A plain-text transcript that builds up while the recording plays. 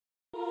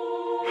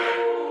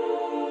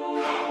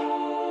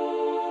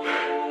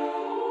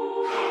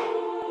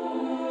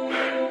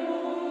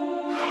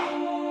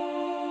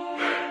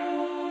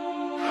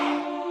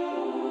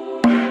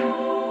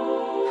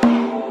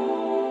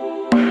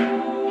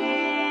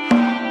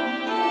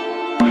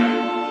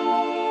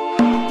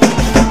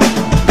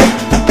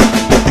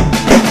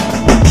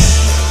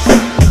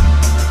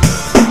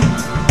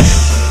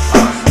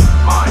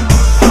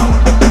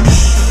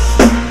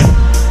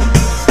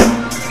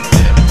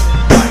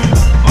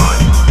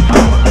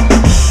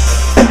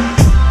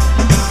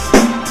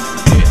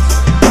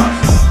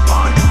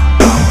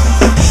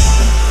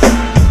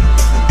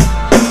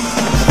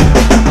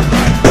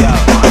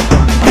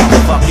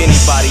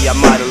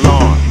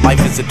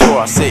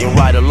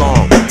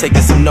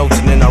taking some notes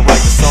and then I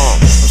write the song.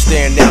 I'm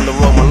staring down the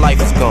road, my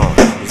life is gone.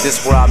 Is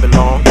this where I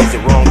belong? Is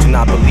it wrong to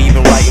not believe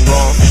in right and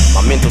wrong?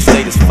 My mental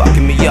state is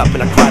fucking me up,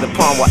 and I cried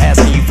upon while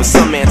asking you for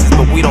some answers,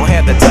 but we don't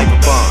have that type of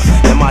bond.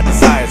 And my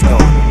desire's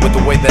gone with the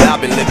way that I've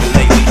been living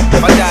lately.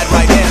 If I died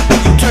right now,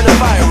 you turn the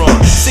fire on.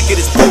 Sick of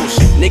this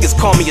bullshit. Niggas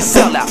call me a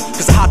sellout,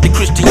 cause I hopped in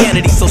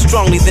Christianity so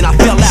strongly then I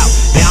fell out.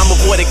 Now I'm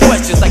avoiding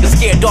questions like a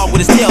scared dog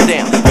with his tail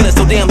down. Feeling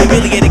so damn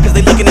humiliated cause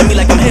they looking at me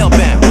like I'm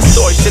hellbound. What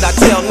story should I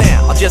tell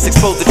now? I'll just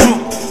expose the truth.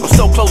 I'm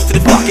so close to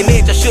the fucking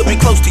edge, I should be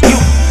close to you.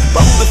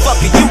 But who the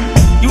fuck are you?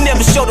 You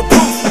never show the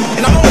proof.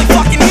 And I'm only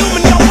fucking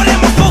human, yo, what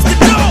am I supposed to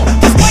do?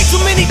 There's way too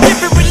many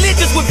different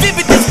religions with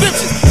vivid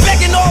descriptions,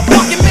 begging all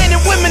fucking men and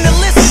women to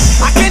listen.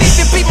 I can't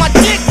even beat my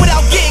dick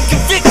without getting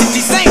convicted.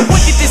 These ain't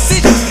wicked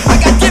decisions, I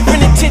got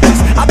different intentions.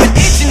 I've been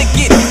itching to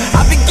get it,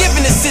 I've been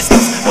giving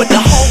assistance, but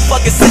the whole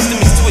fucking system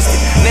is twisted.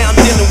 Now I'm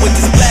dealing with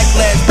this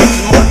backlash,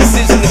 bitches more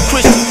decision than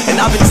Christian. And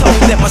I've been told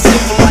that my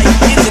simple life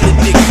is an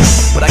addiction,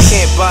 but I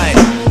can't buy it.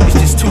 It's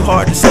just too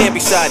hard to stand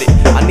beside it.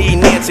 I need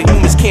an answer,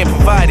 humans can't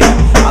provide it.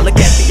 I look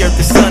at the earth,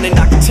 the sun, and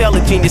I can tell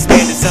a genius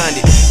man designed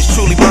it. It's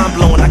truly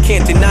mind-blowing, I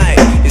can't deny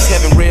it. Is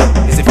heaven real?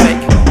 Is it fake?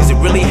 Is it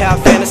really how I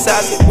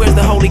fantasize it? Where's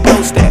the Holy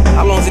Ghost at?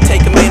 How long does it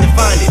take a man to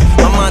find it?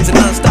 My mind's a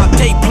non-stop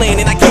tape playing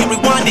and I can't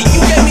rewind it.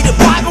 You gave me the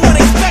Bible and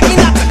expect me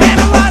not to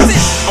analyze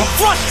it. I'm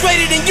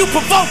frustrated and you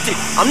provoked it.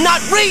 I'm not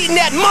reading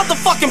that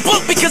motherfucking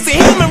book because a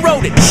human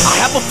wrote it. I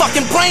have a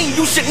fucking brain,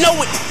 you should know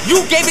it.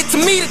 You gave it to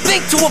me to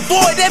think, to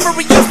avoid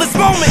every useless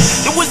moment.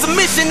 It was a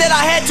mission that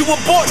I had to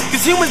abort,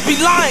 cause humans be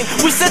lying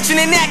with such an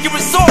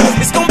inaccurate source.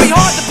 It's gonna be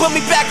hard to put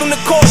me back on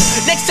the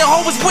course. Next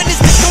Jehovah's Witness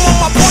to come on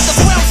my porch,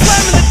 that's where I'm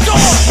slamming the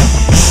door.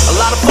 A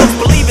lot of folks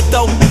believe it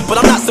though, but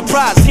I'm not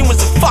surprised.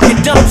 Humans are fucking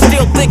dumb,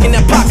 still thinking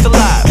that Pac's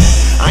alive.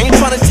 I ain't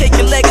trying to take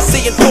your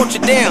legacy and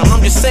torture down.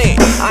 I'm just saying,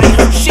 I ain't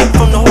heard shit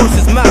from the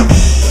horse's mouth.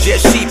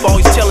 Just sheep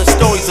always telling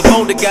stories of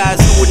older guys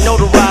who were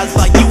notarized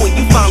like you and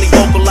you finally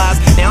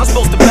vocalized. Now I'm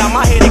supposed to bow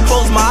my head and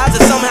close my eyes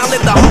and somehow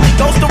let the Holy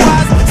Ghost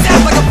arise?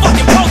 Sounds like a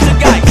fucking poster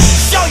guy.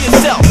 Show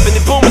yourself and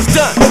the boom is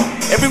done.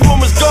 Every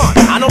rumor's gone,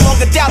 I no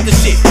longer doubt the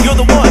shit, you're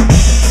the one.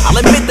 I'll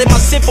admit that my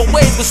simple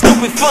ways were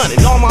stupid fun,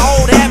 and all my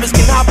old habits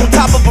can hop on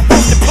top of a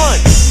roof to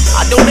plunge.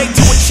 I donate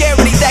to a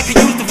charity that could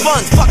use the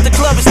funds. Fuck the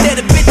club instead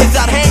of bitches,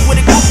 I'd hang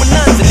with a group of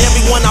nuns. And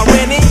everyone I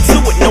ran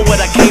into would know what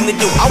I came to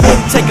do. I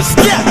wouldn't take a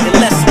step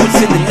unless it was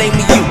in the name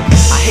of you.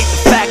 I hate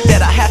the fact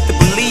that I have to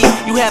believe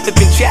you haven't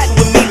been chatting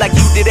with me like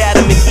you did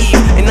Adam and Eve.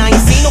 And I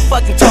ain't seen no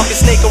fucking talking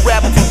snake or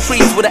rabbit from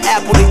trees with an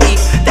apple to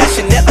eat. That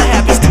shit never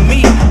happens to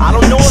me. I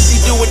don't know if you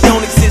do or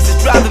don't exist.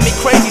 It's driving me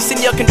crazy, send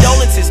your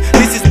condolences.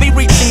 This is me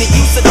reaching to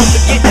you, so don't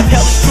forget if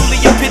hell is truly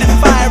a pit of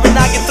fire and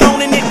I get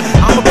thrown in it,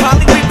 I'ma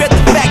probably regret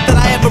the fact that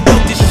I ever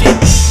wrote this shit.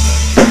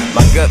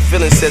 My gut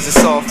feeling says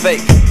it's all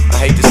fake.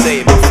 I hate to say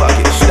it, but fuck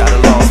it, shit out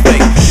of lost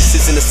faith.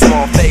 This isn't a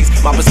small phase,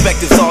 my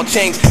perspective's all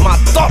changed. My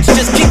thoughts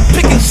just keep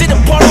picking shit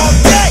apart all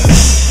day.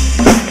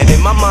 And in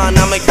my mind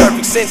I make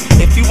perfect sense.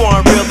 If you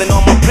aren't real, then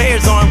all my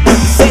prayers aren't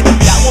worth a cent.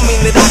 That won't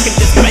mean that I can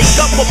just make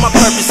up what my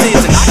purpose is,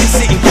 and I can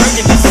sit in church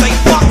and just say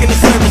fuck in the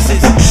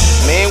services.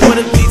 Man, what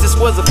if Jesus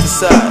was a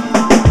facade?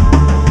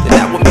 Then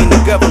that would mean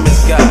the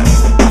government's God.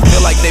 I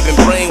feel like they've been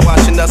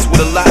brainwashing us with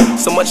a lot,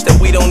 so much that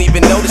we don't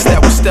even notice that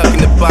we're stuck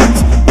in the box.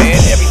 Man,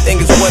 everything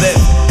is what if.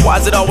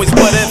 Why is it always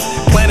what if?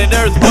 Planet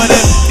Earth, what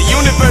if? The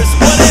universe,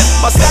 what if?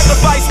 My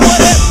sacrifice, what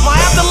if? My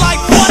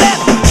afterlife, what if?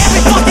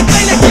 Every fucking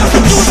thing that counts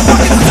to do is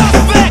fucking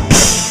suspect.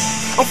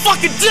 I'm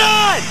fucking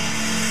done.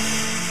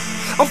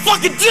 I'm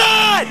fucking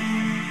done.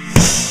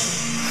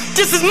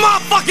 This is my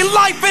fucking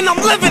life and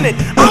I'm living it.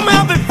 I'm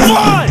having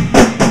fun.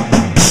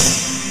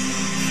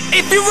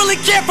 If you really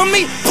care for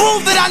me,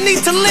 prove that I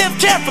need to live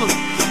carefully.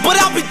 But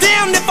I'll be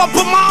damned if I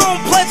put my own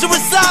pleasure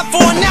aside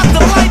for an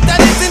afterlife that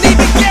isn't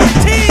even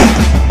guaranteed.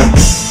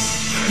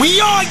 We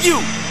are you,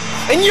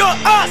 and you're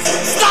us.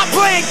 Stop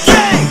playing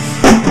games.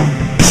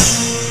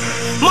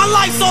 My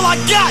life's all I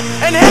got,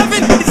 and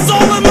heaven is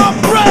all in my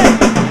brain.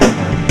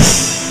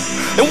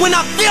 And when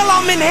I feel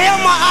I'm in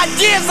hell, my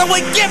ideas are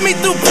what get me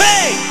through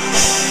pain.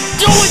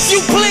 Do as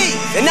you please,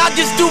 and I'll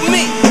just do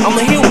me. I'm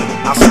a human,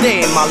 I'll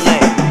stay in my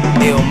lane.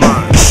 Ill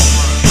mind.